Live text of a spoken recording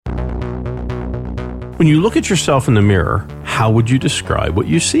When you look at yourself in the mirror, how would you describe what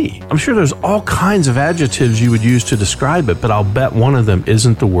you see? I'm sure there's all kinds of adjectives you would use to describe it, but I'll bet one of them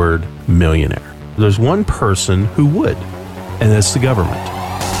isn't the word millionaire. There's one person who would, and that's the government.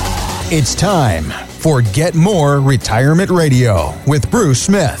 It's time for Get More Retirement Radio with Bruce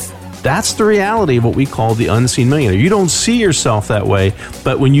Smith. That's the reality of what we call the unseen millionaire. You don't see yourself that way,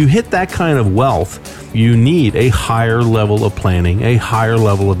 but when you hit that kind of wealth, you need a higher level of planning, a higher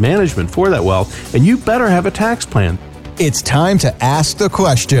level of management for that wealth, and you better have a tax plan. It's time to ask the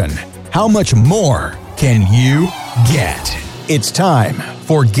question, how much more can you get? It's time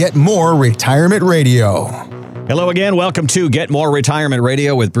for Get More Retirement Radio. Hello again. Welcome to Get More Retirement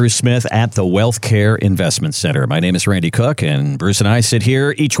Radio with Bruce Smith at the WealthCare Investment Center. My name is Randy Cook, and Bruce and I sit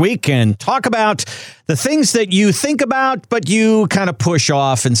here each week and talk about the things that you think about, but you kind of push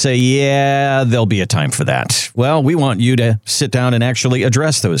off and say, yeah, there'll be a time for that. Well, we want you to sit down and actually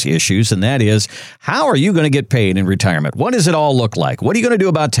address those issues, and that is, how are you going to get paid in retirement? What does it all look like? What are you going to do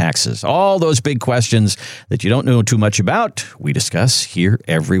about taxes? All those big questions that you don't know too much about, we discuss here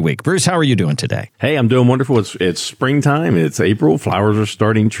every week. Bruce, how are you doing today? Hey, I'm doing wonderful. It's springtime. It's April. Flowers are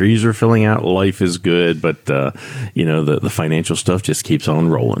starting. Trees are filling out. Life is good. But, the financial stuff just keeps on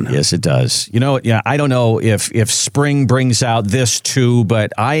rolling. Yes, it does. I don't know if spring brings out this too,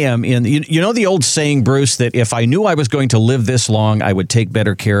 but I am in, the old saying, Bruce, that if I knew I was going to live this long, I would take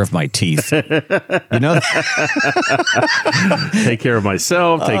better care of my teeth. Take care of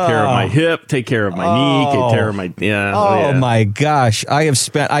myself, take care of my hip, take care of my knee, take care of my, my gosh.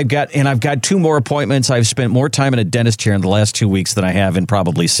 I've got 2 more appointments. I've spent more time in a dentist chair in the last 2 weeks than I have in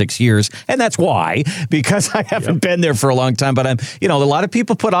probably 6 years. And that's why, because I haven't been there for a long time. But a lot of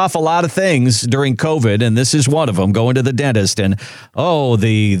people put off a lot of things during COVID, and this is one of them, going to the dentist and,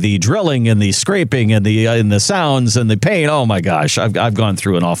 the drilling and the scraping and the sounds and the pain. Oh my gosh, I've gone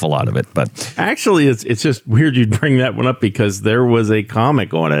through an awful lot of it. But actually, it's just weird you bring that one up, because there was a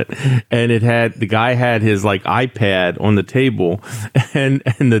comic on it, and the guy had his iPad on the table, and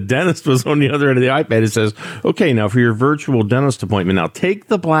the dentist was on the other end of the iPad. It says, okay, now for your virtual dentist appointment, now take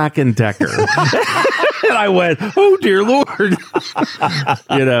the Black & Decker. And I went, oh dear Lord.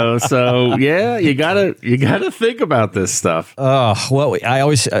 So yeah, you gotta think about this stuff. Well, I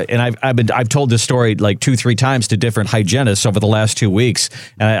always and I've told this story like 2-3 times to different hygienists over the last 2 weeks.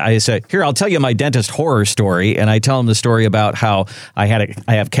 And I say, here, I'll tell you my dentist horror story. And I tell them the story about how I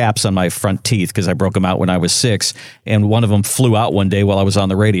have caps on my front teeth because I broke them out when I was 6, and one of them flew out one day while I was on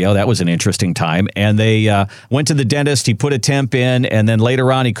the radio. That was an interesting time. And they went to the dentist. He put a temp in, and then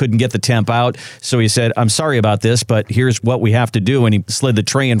later on he couldn't get the temp out, so he said, I'm sorry about this, but here's what we have to do. And he slid the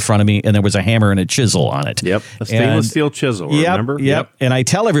tray in front of me, and there was a hammer and a chisel on it. Yep, a stainless steel chisel, remember? Yep. And I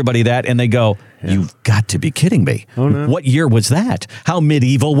tell everybody that, and they go, you've got to be kidding me. Oh, no. What year was that? How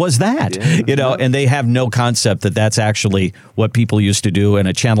medieval was that? And they have no concept that that's actually what people used to do, and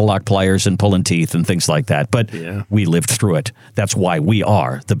a channel lock pliers and pulling teeth and things like that. But we lived through it. That's why we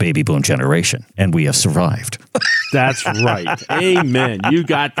are the baby boom generation, and we have survived. That's right. Amen. You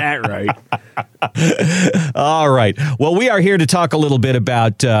got that right. All right. Well, we are here to talk a little bit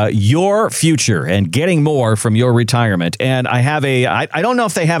about your future and getting more from your retirement. And I have I don't know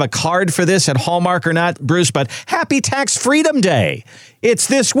if they have a card for this at Hallmark or not, Bruce, but Happy Tax Freedom Day. It's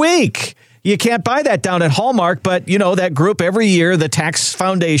this week. You can't buy that down at Hallmark, but that group every year, the Tax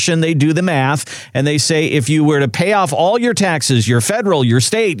Foundation, they do the math, and they say if you were to pay off all your taxes, your federal, your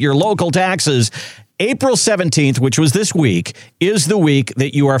state, your local taxes, April 17th, which was this week, is the week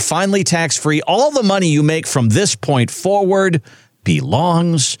that you are finally tax-free. All the money you make from this point forward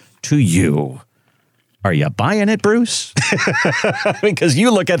belongs to you. Are you buying it, Bruce? Because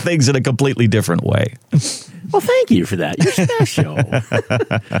you look at things in a completely different way. Well, thank you for that. You're special.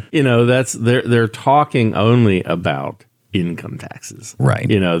 They're talking only about income taxes. Right.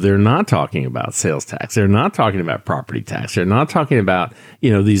 They're not talking about sales tax. They're not talking about property tax. They're not talking about,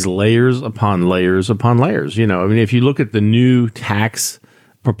 these layers upon layers upon layers. If you look at the new tax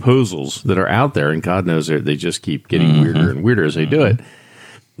proposals that are out there, and God knows they just keep getting weirder and weirder as they do it.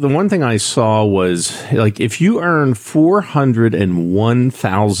 The one thing I saw was, if you earn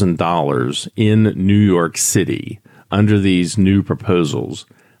 $401,000 in New York City under these new proposals,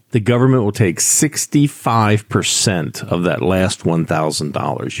 the government will take 65% of that last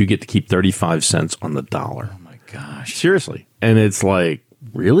 $1,000. You get to keep 35 cents on the dollar. Oh my gosh. Seriously. And it's like,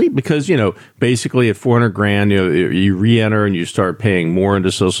 really? Because, basically at $400,000, you re-enter and you start paying more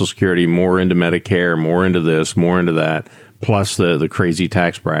into Social Security, more into Medicare, more into this, more into that, plus the crazy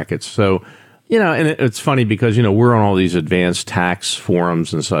tax brackets. So, and it's funny because, we're on all these advanced tax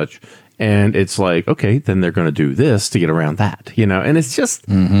forums and such. And it's like, okay, then they're going to do this to get around that, and it's just,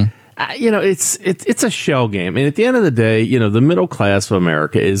 it's a shell game. And at the end of the day, the middle class of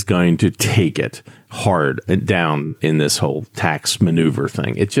America is going to take it hard and down in this whole tax maneuver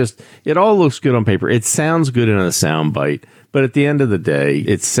thing. It all looks good on paper. It sounds good in a sound bite, but at the end of the day,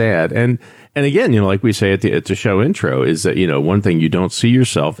 it's sad. And again, like we say at the show intro, is that, one thing you don't see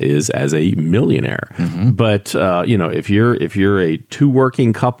yourself is as a millionaire. Mm-hmm. But, if you're a two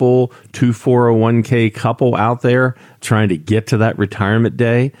working couple, 2 401k couple out there trying to get to that retirement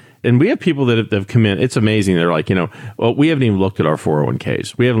day, and we have people that have come in. It's amazing. They're like, well, we haven't even looked at our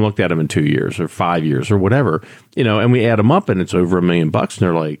 401ks. We haven't looked at them in 2 years or 5 years or whatever, and we add them up and it's over $1 million. And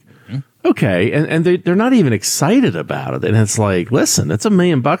they're like, okay. And they're not even excited about it. And it's like, listen, that's $1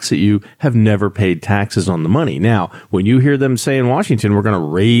 million that you have never paid taxes on the money. Now, when you hear them say in Washington, we're going to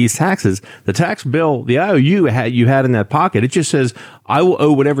raise taxes, the tax bill, the IOU you had in that pocket, it just says, I will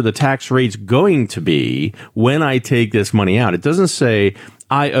owe whatever the tax rate's going to be when I take this money out. It doesn't say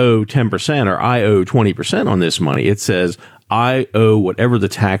I owe 10% or I owe 20% on this money. It says I owe whatever the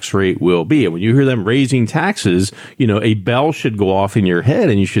tax rate will be. And when you hear them raising taxes, a bell should go off in your head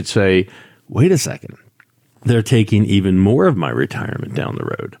and you should say, wait a second. They're taking even more of my retirement down the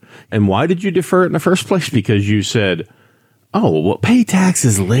road. And why did you defer it in the first place? Because you said, oh, well, pay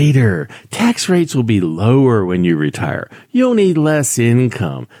taxes later. Tax rates will be lower when you retire. You'll need less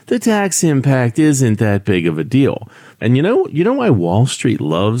income. The tax impact isn't that big of a deal. And you know why Wall Street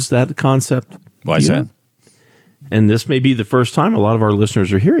loves that concept? Why is that? And this may be the first time a lot of our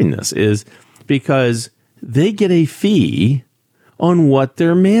listeners are hearing this, is because they get a fee on what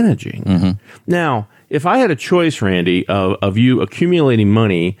they're managing. Mm-hmm. Now, if I had a choice, Randy, of you accumulating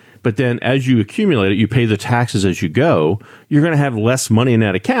money, but then as you accumulate it, you pay the taxes as you go, you're going to have less money in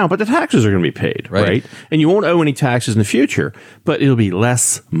that account, but the taxes are going to be paid, right? And you won't owe any taxes in the future, but it'll be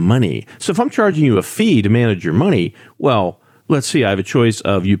less money. So if I'm charging you a fee to manage your money, well, let's see, I have a choice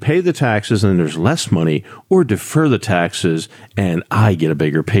of you pay the taxes and there's less money, or defer the taxes and I get a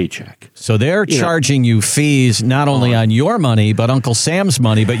bigger paycheck. So they're charging you fees not only on your money, but Uncle Sam's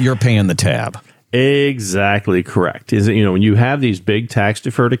money, but you're paying the tab. Exactly correct. Is when you have these big tax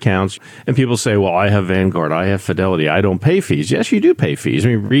deferred accounts and people say, well, I have Vanguard, I have Fidelity, I don't pay fees. Yes, you do pay fees. I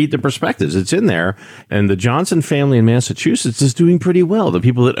mean, read the prospectus. It's in there. And the Johnson family in Massachusetts is doing pretty well. The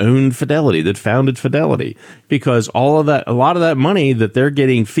people that owned Fidelity, that founded Fidelity, because a lot of that money that they're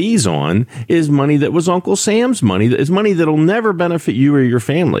getting fees on is money that was Uncle Sam's money. It's money that'll never benefit you or your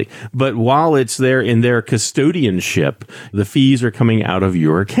family. But while it's there in their custodianship, the fees are coming out of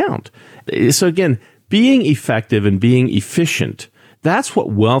your account. So again, being effective and being efficient, that's what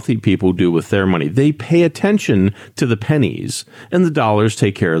wealthy people do with their money. They pay attention to the pennies and the dollars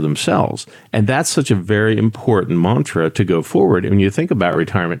take care of themselves. And that's such a very important mantra to go forward when you think about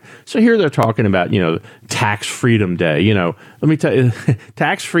retirement. So here they're talking about, tax freedom day. Let me tell you,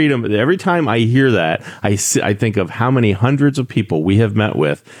 tax freedom, every time I hear that, I think of how many hundreds of people we have met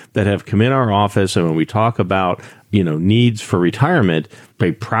with that have come in our office, and when we talk about needs for retirement,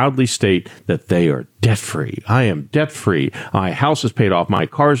 they proudly state that they are debt-free. I am debt-free. My house is paid off. My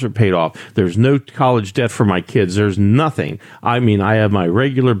cars are paid off. There's no college debt for my kids. There's nothing. I have my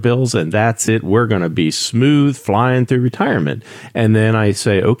regular bills and that's it. We're going to be smooth flying through retirement. And then I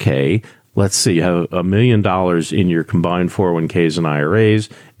say, okay, let's see, you have $1 million in your combined 401ks and IRAs,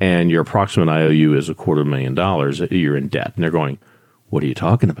 and your approximate IOU is $250,000. You're in debt. And they're going, what are you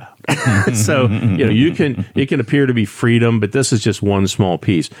talking about? So, it can appear to be freedom, but this is just one small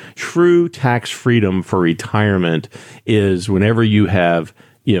piece. True tax freedom for retirement is whenever you have,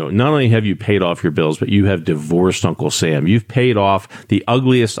 not only have you paid off your bills, but you have divorced Uncle Sam. You've paid off the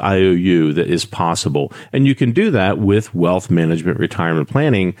ugliest IOU that is possible. And you can do that with wealth management retirement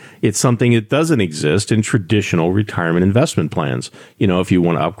planning. It's something that doesn't exist in traditional retirement investment plans. If you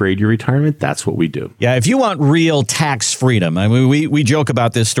want to upgrade your retirement, that's what we do. Yeah, if you want real tax freedom, we joke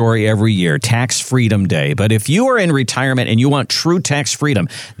about this story every year, Tax Freedom Day. But if you are in retirement and you want true tax freedom,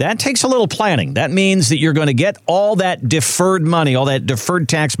 that takes a little planning. That means that you're going to get all that deferred money, all that deferred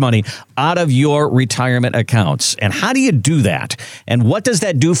tax money out of your retirement accounts. And how do you do that? And what does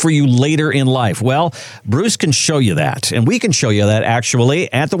that do for you later in life? Well, Bruce can show you that. And we can show you that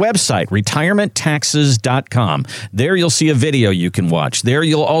actually at the website, retirementtaxes.com. There you'll see a video you can watch. There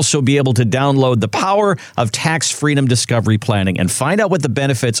you'll also be able to download The Power of Tax Freedom Discovery Planning and find out what the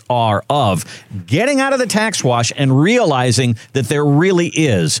benefits are of getting out of the tax wash and realizing that there really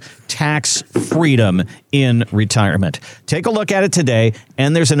is tax freedom in retirement. Take a look at it today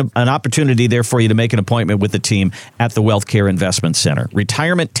And there's an opportunity there for you to make an appointment with the team at the WealthCare Investment Center.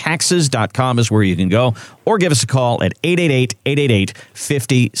 RetirementTaxes.com is where you can go, or give us a call at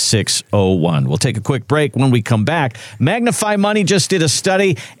 888-888-5601. We'll take a quick break. When we come back, Magnify Money just did a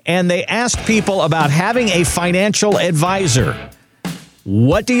study, and they asked people about having a financial advisor.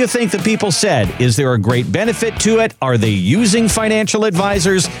 What do you think the people said? Is there a great benefit to it? Are they using financial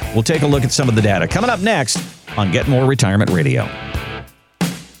advisors? We'll take a look at some of the data. Coming up next on Get More Retirement Radio.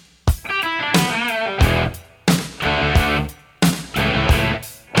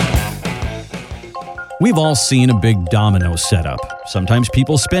 We've all seen a big domino setup. Sometimes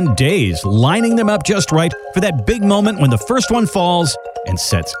people spend days lining them up just right for that big moment when the first one falls and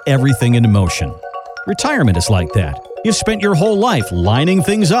sets everything into motion. Retirement is like that. You've spent your whole life lining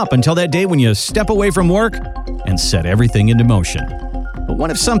things up until that day when you step away from work and set everything into motion. But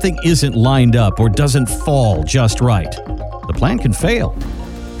what if something isn't lined up or doesn't fall just right? The plan can fail.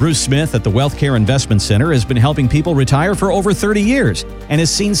 Bruce Smith at the WealthCare Investment Center has been helping people retire for over 30 years and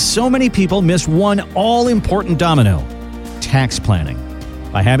has seen so many people miss one all-important domino: tax planning.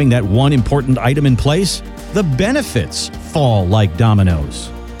 By having that one important item in place, the benefits fall like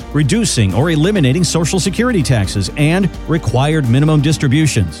dominoes. Reducing or eliminating Social Security taxes and required minimum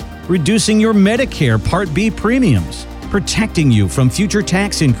distributions, reducing your Medicare Part B premiums, protecting you from future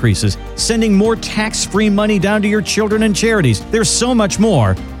tax increases, sending more tax-free money down to your children and charities. There's so much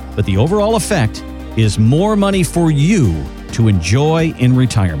more, but the overall effect is more money for you to enjoy in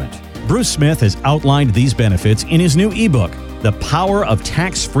retirement. Bruce Smith has outlined these benefits in his new ebook, The Power of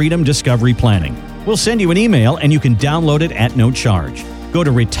Tax Freedom Discovery Planning. We'll send you an email and you can download it at no charge. Go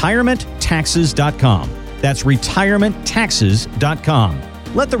to retirementtaxes.com. That's retirementtaxes.com.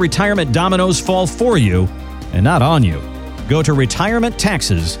 Let the retirement dominoes fall for you and not on you. Go to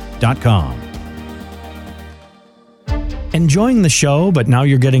retirementtaxes.com. Enjoying the show, but now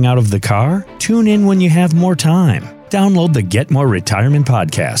you're getting out of the car? Tune in when you have more time. Download the Get More Retirement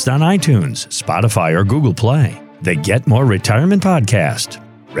Podcast on iTunes, Spotify, or Google Play. The Get More Retirement Podcast.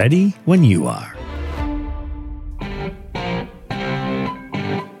 Ready when you are.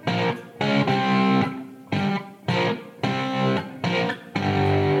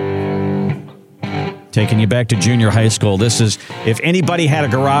 Taking you back to junior high school. This is, if anybody had a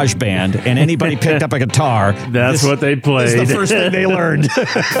garage band and anybody picked up a guitar, that's what they played. This is the first thing they learned.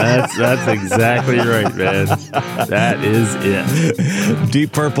 That's exactly right, man. That is it.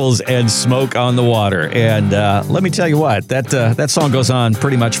 Deep Purple's and Smoke on the Water. And let me tell you what, that song goes on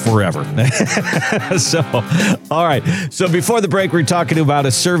pretty much forever. So, all right. So before the break, we're talking about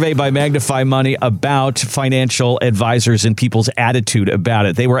a survey by Magnify Money about financial advisors and people's attitude about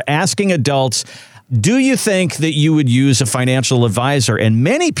it. They were asking adults, do you think that you would use a financial advisor? And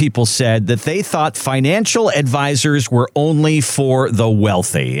many people said that they thought financial advisors were only for the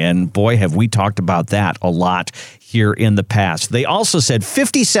wealthy. And boy, have we talked about that a lot here in the past. They also said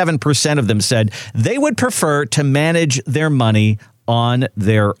 57% of them said they would prefer to manage their money on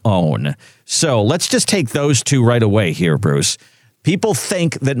their own. So let's just take those two right away here, Bruce. People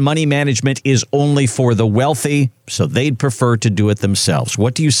think that money management is only for the wealthy, so they'd prefer to do it themselves.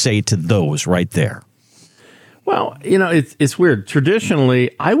 What do you say to those right there? Well, it's weird.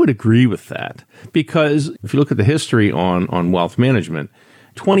 Traditionally, I would agree with that because if you look at the history on wealth management,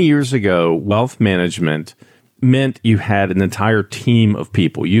 20 years ago, wealth management meant you had an entire team of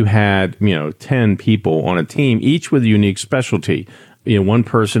people. You had, 10 people on a team, each with a unique specialty. One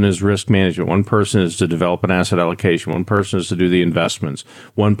person is risk management. One person is to develop an asset allocation. One person is to do the investments.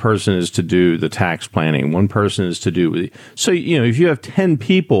 One person is to do the tax planning. One person is to do. So, if you have 10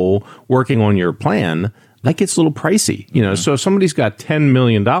 people working on your plan, that gets a little pricey. So if somebody's got $10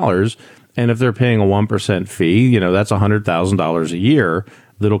 million and if they're paying a 1% fee, that's $100,000 a year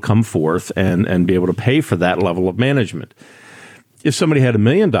that'll come forth and be able to pay for that level of management. If somebody had $1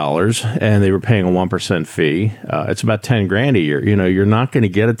 million and they were paying a 1% fee, it's about $10,000 a year. You're not going to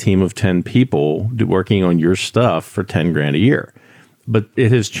get a team of 10 people working on your stuff for $10,000 a year. But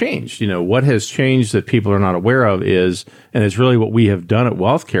it has changed. What has changed that people are not aware of is, and it's really what we have done at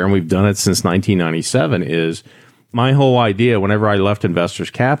WealthCare, and we've done it since 1997, is my whole idea whenever I left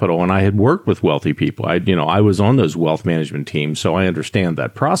Investors Capital and I had worked with wealthy people, I was on those wealth management teams, so I understand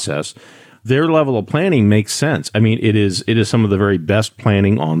that process. Their level of planning makes sense. I mean, it is some of the very best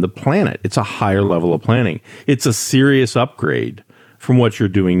planning on the planet. It's a higher level of planning. It's a serious upgrade from what you're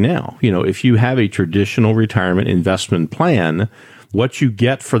doing now. If you have a traditional retirement investment plan, what you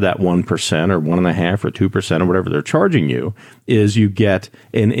get for that 1% or 1.5% or 2% or whatever they're charging you is you get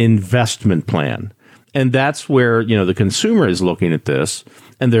an investment plan. And that's where, the consumer is looking at this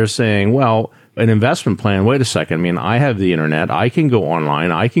and they're saying, well, an investment plan, wait a second. I mean, I have the internet. I can go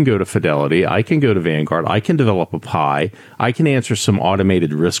online. I can go to Fidelity. I can go to Vanguard. I can develop a pie. I can answer some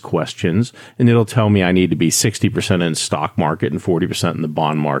automated risk questions, and it'll tell me I need to be 60% in stock market and 40% in the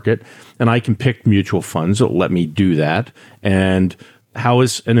bond market. And I can pick mutual funds that will let me do that. And how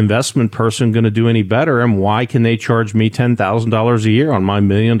is an investment person going to do any better? And why can they charge me $10,000 a year on my $1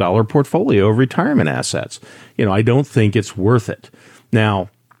 million portfolio of retirement assets? I don't think it's worth it. Now,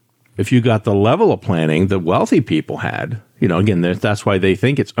 if you got the level of planning that wealthy people had, again, that's why they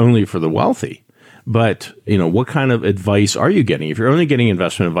think it's only for the wealthy. But, what kind of advice are you getting? If you're only getting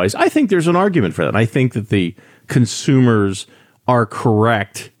investment advice, I think there's an argument for that. I think that the consumers are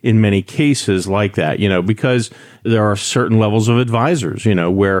correct in many cases like that, because there are certain levels of advisors,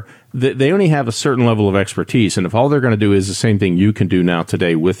 where they only have a certain level of expertise. And if all they're going to do is the same thing you can do now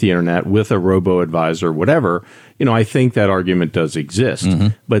today with the internet, with a robo-advisor, whatever, I think that argument does exist. Mm-hmm.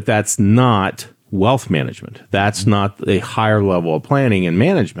 But that's not wealth management. That's not a higher level of planning and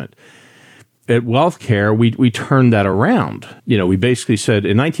management. At WealthCare, we turned that around. We basically said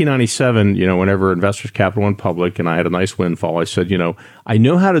in 1997, whenever Investors Capital went public and I had a nice windfall, I said, I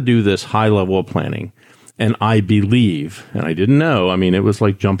know how to do this high level of planning. And I believe, and I didn't know, it was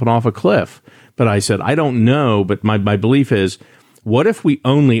like jumping off a cliff. But I said, I don't know, but my belief is, what if we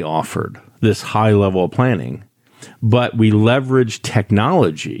only offered this high level of planning, but we leveraged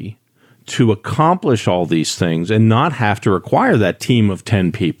technology to accomplish all these things and not have to require that team of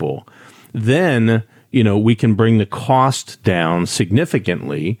 10 people? Then, we can bring the cost down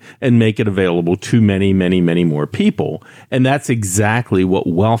significantly and make it available to many, many, many more people. And that's exactly what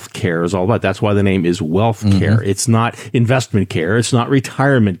WealthCare is all about. That's why the name is WealthCare. Mm-hmm. It's not investment care. It's not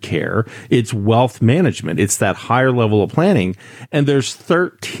retirement care. It's wealth management. It's that higher level of planning. And there's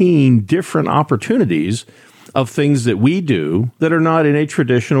 13 different opportunities of things that we do that are not in a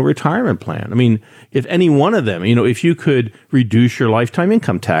traditional retirement plan. If any one of them, if you could reduce your lifetime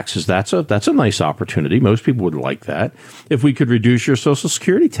income taxes, that's a nice opportunity. Most people would like that. If we could reduce your Social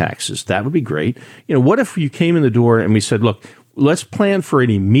Security taxes, that would be great. What if you came in the door and we said, look, let's plan for an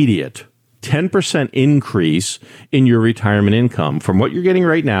immediate 10% increase in your retirement income from what you're getting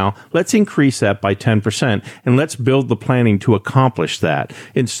right now. Let's increase that by 10% and let's build the planning to accomplish that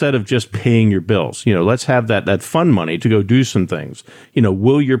instead of just paying your bills. Let's have that fund money to go do some things.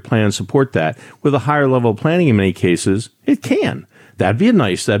 Will your plan support that? With a higher level of planning in many cases, it can. That'd be a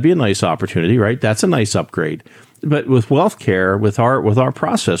nice opportunity, right? That's a nice upgrade. But with WealthCare, with our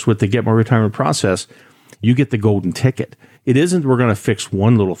process, with the Get More Retirement process, you get the golden ticket. It isn't we're going to fix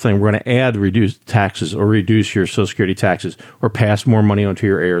one little thing. We're going to add reduced taxes or reduce your Social Security taxes or pass more money on to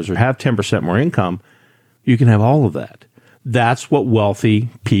your heirs or have 10% more income. You can have all of that. That's what wealthy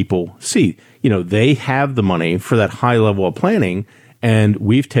people see. They have the money for that high level of planning, and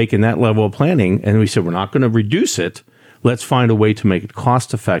we've taken that level of planning and we said we're not going to reduce it. Let's find a way to make it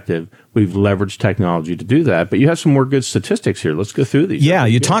cost effective. We've leveraged technology to do that. But you have some more good statistics here. Let's go through these. Yeah,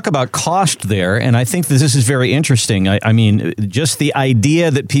 you talk about cost there, and I think that this is very interesting. Just the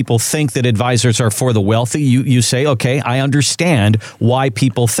idea that people think that advisors are for the wealthy, you say, okay, I understand why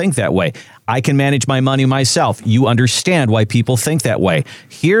people think that way. I can manage my money myself. You understand why people think that way.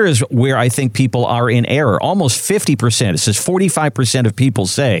 Here is where I think people are in error. Almost 50%, it says 45% of people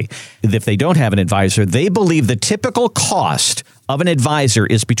say that if they don't have an advisor, they believe the typical cost of an advisor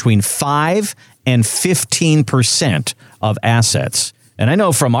is between 5 and 15% of assets. And I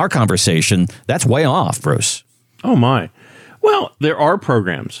know from our conversation, that's way off, Bruce. Oh, my. Well, there are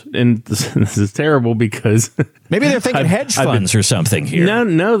programs, and this is terrible because... Maybe they're thinking hedge funds or something here.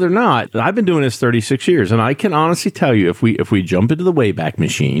 No, they're not. I've been doing this 36 years, and I can honestly tell you, if we jump into the Wayback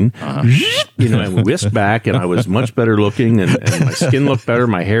Machine, and whisk back, and I was much better looking, and my skin looked better,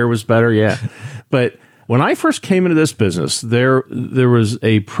 my hair was better, yeah. But when I first came into this business, there was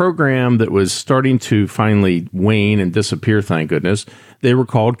a program that was starting to finally wane and disappear, thank goodness. They were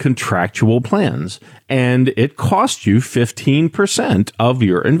called contractual plans, and it cost you 15% of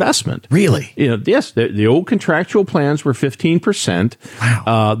your investment. Really? Yes, the old contractual plans were 15%.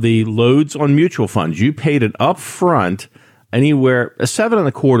 Wow. The loads on mutual funds, you paid it up front. Anywhere,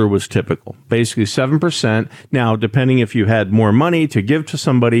 7.25% was typical, basically 7%. Now, depending if you had more money to give to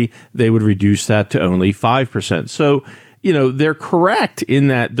somebody, they would reduce that to only 5%. So, they're correct in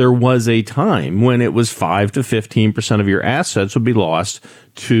that there was a time when it was 5 to 15% of your assets would be lost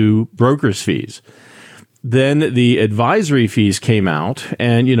to broker's fees. Then the advisory fees came out,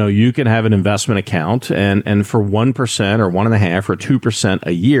 and you can have an investment account, and for 1% or 1.5% or 2%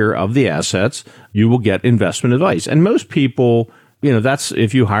 a year of the assets, you will get investment advice. And most people, that's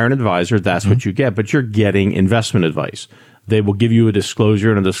if you hire an advisor, that's what you get, but you're getting investment advice. They will give you a disclosure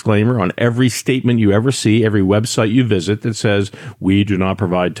and a disclaimer on every statement you ever see, every website you visit that says, we do not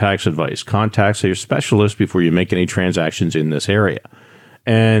provide tax advice. Contact your specialist before you make any transactions in this area.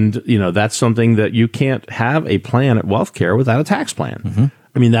 And, that's something that you can't have a plan at WealthCare without a tax plan. Mm-hmm.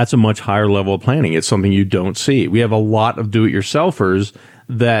 I mean, that's a much higher level of planning. It's something you don't see. We have a lot of do-it-yourselfers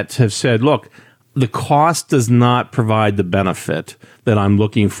that have said, look, the cost does not provide the benefit that I'm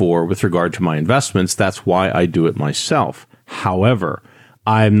looking for with regard to my investments. That's why I do it myself. However,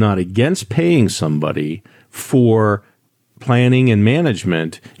 I'm not against paying somebody for planning and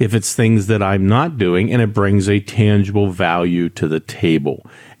management if it's things that I'm not doing and it brings a tangible value to the table.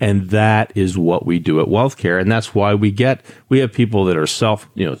 And that is what we do at WealthCare. And that's why we have people that are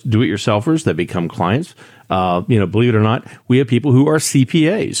do-it-yourselfers that become clients. Believe it or not, we have people who are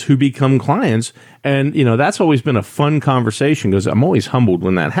CPAs who become clients. And, that's always been a fun conversation because I'm always humbled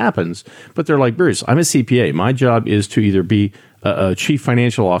when that happens. But they're like, Bruce, I'm a CPA. My job is to either be a chief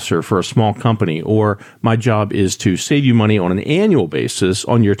financial officer for a small company, or my job is to save you money on an annual basis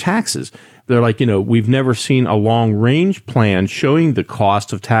on your taxes. They're like, we've never seen a long range plan showing the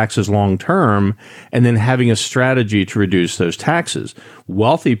cost of taxes long term and then having a strategy to reduce those taxes.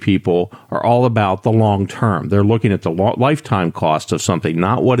 Wealthy people are all about the long term. They're looking at the lifetime cost of something,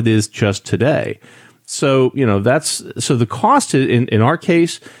 not what it is just today. So, so the cost in our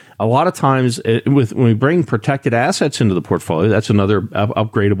case, a lot of times when we bring protected assets into the portfolio, that's another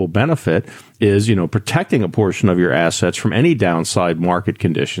upgradable benefit is, protecting a portion of your assets from any downside market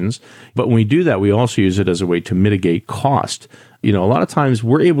conditions. But when we do that, we also use it as a way to mitigate cost. A lot of times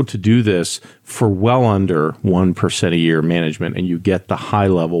we're able to do this for well under 1% a year management, and you get the high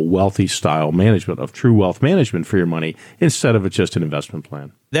level wealthy style management of true wealth management for your money instead of just an investment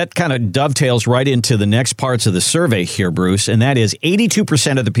plan. That kind of dovetails right into the next parts of the survey here, Bruce, and that is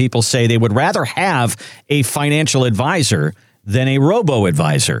 82% of the people say they would rather have a financial advisor than a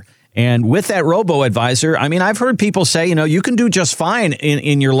robo-advisor. And with that robo-advisor, I mean, I've heard people say, you can do just fine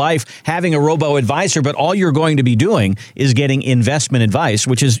in your life having a robo-advisor, but all you're going to be doing is getting investment advice,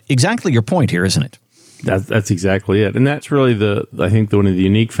 which is exactly your point here, isn't it? That's exactly it. And that's really I think one of the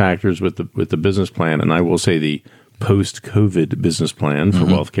unique factors with the business plan, and I will say the post-COVID business plan for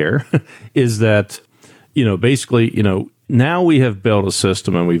WealthCare, is that, basically, now we have built a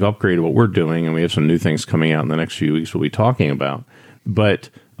system and we've upgraded what we're doing, and we have some new things coming out in the next few weeks we'll be talking about. But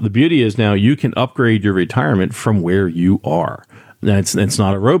the beauty is now you can upgrade your retirement from where you are. It's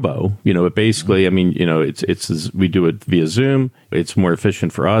not a robo, but basically, I mean, we do it via Zoom. It's more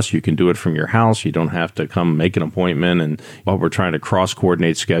efficient for us. You can do it from your house. You don't have to come make an appointment. And while we're trying to cross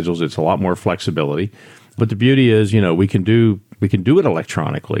coordinate schedules, it's a lot more flexibility. But the beauty is, we can do it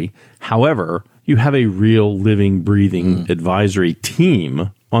electronically. However, you have a real living, breathing advisory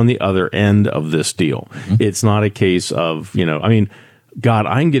team on the other end of this deal. It's not a case of, God,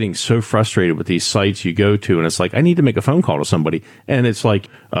 I'm getting so frustrated with these sites you go to, and it's like, I need to make a phone call to somebody. And it's like,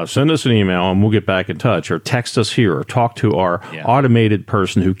 send us an email and we'll get back in touch, or text us here, or talk to our automated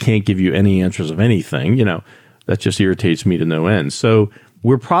person who can't give you any answers of anything. That just irritates me to no end. So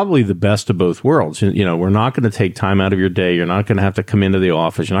we're probably the best of both worlds. We're not going to take time out of your day. You're not going to have to come into the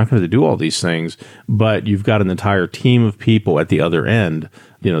office. You're not going to do all these things, but you've got an entire team of people at the other end,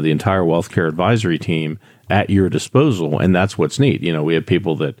 the entire WealthCare advisory team at your disposal. And that's what's neat. We have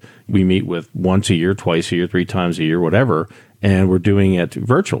people that we meet with once a year, twice a year, 3 times a year, whatever, and we're doing it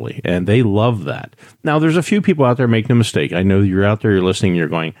virtually. And they love that. Now, there's a few people out there, make no mistake. I know you're out there, you're listening, you're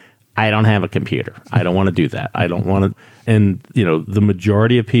going, I don't have a computer. I don't want to do that. I don't want to. And, the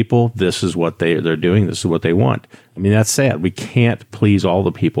majority of people, this is what they're doing. This is what they want. I mean, that's sad. We can't please all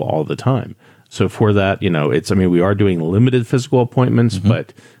the people all the time. So for that, we are doing limited physical appointments,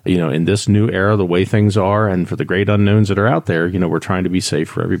 but, in this new era, the way things are, and for the great unknowns that are out there, we're trying to be safe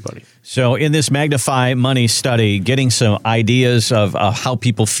for everybody. So in this Magnify Money study, getting some ideas of how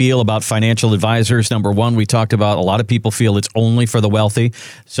people feel about financial advisors. Number one, we talked about a lot of people feel it's only for the wealthy.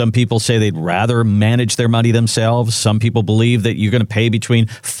 Some people say they'd rather manage their money themselves. Some people believe that you're going to pay between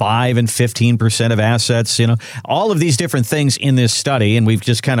 5 and 15% of assets. All of these different things in this study, and we've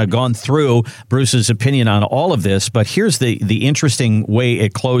just kind of gone through Bruce's opinion on all of this. But here's the interesting way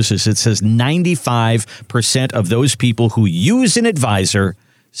it closes. It says 95% of those people who use an advisor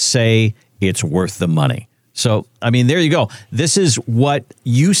say it's worth the money. So, there you go. This is what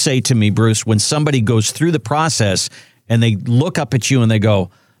you say to me, Bruce, when somebody goes through the process and they look up at you and they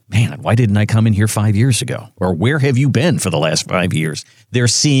go, man, why didn't I come in here 5 years ago? Or where have you been for the last 5 years? They're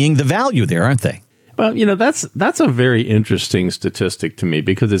seeing the value there, aren't they? Well, that's a very interesting statistic to me,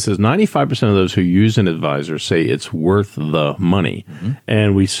 because it says 95% of those who use an advisor say it's worth the money.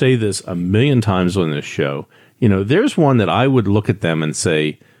 And we say this a million times on this show. there's one that I would look at them and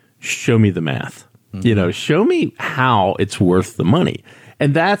say, show me the math. Show me how it's worth the money.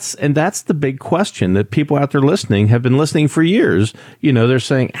 And that's the big question that people out there listening have been listening for years. They're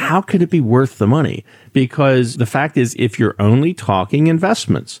saying, how could it be worth the money? Because the fact is, if you're only talking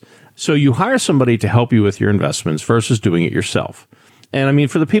investments, so you hire somebody to help you with your investments versus doing it yourself. And I mean,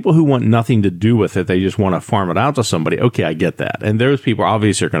 for the people who want nothing to do with it, they just want to farm it out to somebody. Okay, I get that. And those people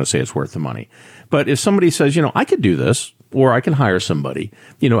obviously are going to say it's worth the money. But if somebody says, I could do this, or I can hire somebody,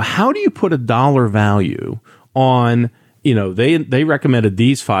 how do you put a dollar value on, they recommended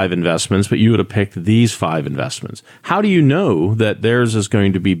these 5 investments, but you would have picked these 5 investments. How do you know that theirs is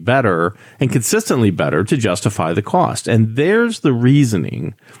going to be better and consistently better to justify the cost? And there's the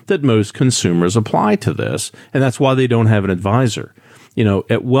reasoning that most consumers apply to this. And that's why they don't have an advisor.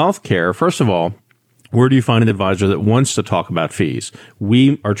 At WealthCare, first of all, where do you find an advisor that wants to talk about fees?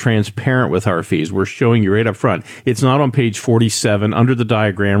 We are transparent with our fees. We're showing you right up front. It's not on page 47 under the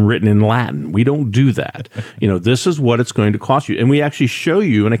diagram written in Latin. We don't do that. This is what it's going to cost you. And we actually show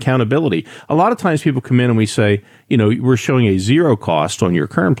you an accountability. A lot of times people come in and we say, we're showing a 0 cost on your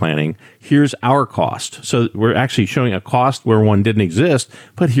current planning. Here's our cost. So we're actually showing a cost where one didn't exist,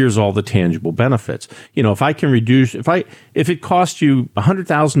 but here's all the tangible benefits. If I can reduce, if it costs you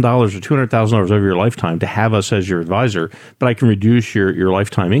 $100,000 or $200,000 over your lifetime to have us as your advisor, but I can reduce your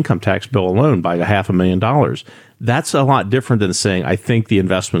lifetime income tax bill alone by $500,000. That's a lot different than saying, I think the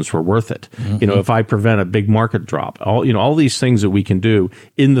investments were worth it. Mm-hmm. If I prevent a big market drop, all these things that we can do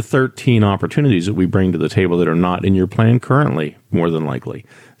in the 13 opportunities that we bring to the table that are not in your plan currently, more than likely.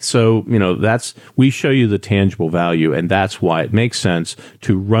 So, we show you the tangible value, and that's why it makes sense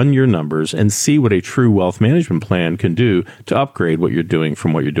to run your numbers and see what a true wealth management plan can do to upgrade what you're doing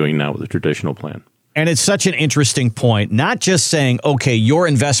from what you're doing now with a traditional plan. And it's such an interesting point, not just saying, okay, your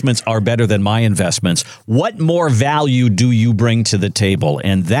investments are better than my investments. What more value do you bring to the table?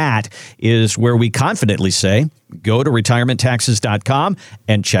 And that is where we confidently say, go to retirementtaxes.com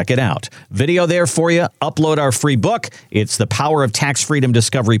and check it out. Video there for you. Upload our free book. It's The Power of Tax Freedom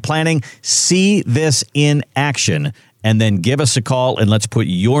Discovery Planning. See this in action, and then give us a call and let's put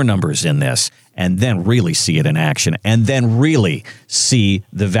your numbers in this. And then really see it in action, and then really see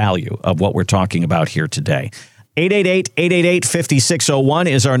the value of what we're talking about here today. 888-888-5601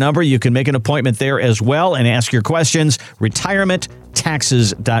 is our number. You can make an appointment there as well and ask your questions.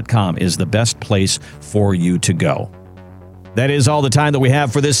 Retirementtaxes.com is the best place for you to go. That is all the time that we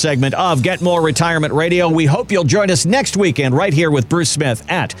have for this segment of Get More Retirement Radio. We hope you'll join us next weekend right here with Bruce Smith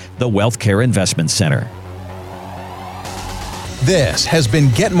at the WealthCare Investment Center. This has been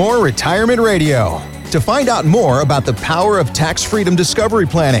Get More Retirement Radio. To find out more about the power of tax freedom discovery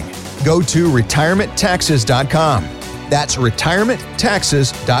planning, go to retirementtaxes.com. That's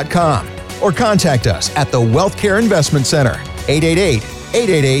retirementtaxes.com. Or contact us at the WealthCare Investment Center,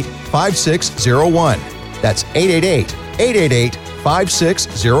 888-888-5601. That's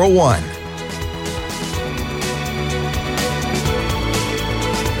 888-888-5601.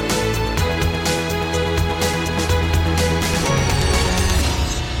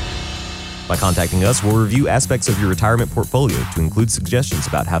 By contacting us, we'll review aspects of your retirement portfolio to include suggestions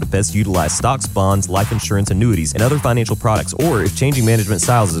about how to best utilize stocks, bonds, life insurance, annuities, and other financial products, or if changing management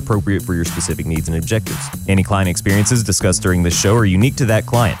styles is appropriate for your specific needs and objectives. Any client experiences discussed during this show are unique to that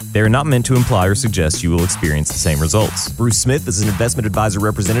client. They are not meant to imply or suggest you will experience the same results. Bruce Smith is an investment advisor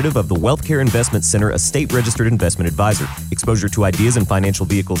representative of the WealthCare Investment Center, a state-registered investment advisor. Exposure to ideas and financial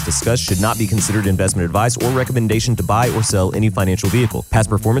vehicles discussed should not be considered investment advice or recommendation to buy or sell any financial vehicle. Past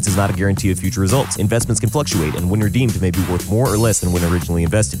performance is not a guarantee of future results. Investments can fluctuate, and when redeemed may be worth more or less than when originally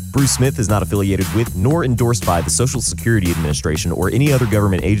invested. Bruce Smith is not affiliated with nor endorsed by the Social Security Administration or any other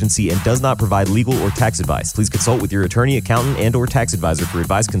government agency and does not provide legal or tax advice. Please consult with your attorney, accountant, and or tax advisor for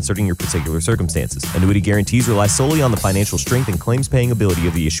advice concerning your particular circumstances. Annuity guarantees rely solely on the financial strength and claims-paying ability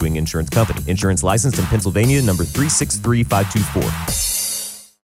of the issuing insurance company. Insurance licensed in Pennsylvania, number 363524.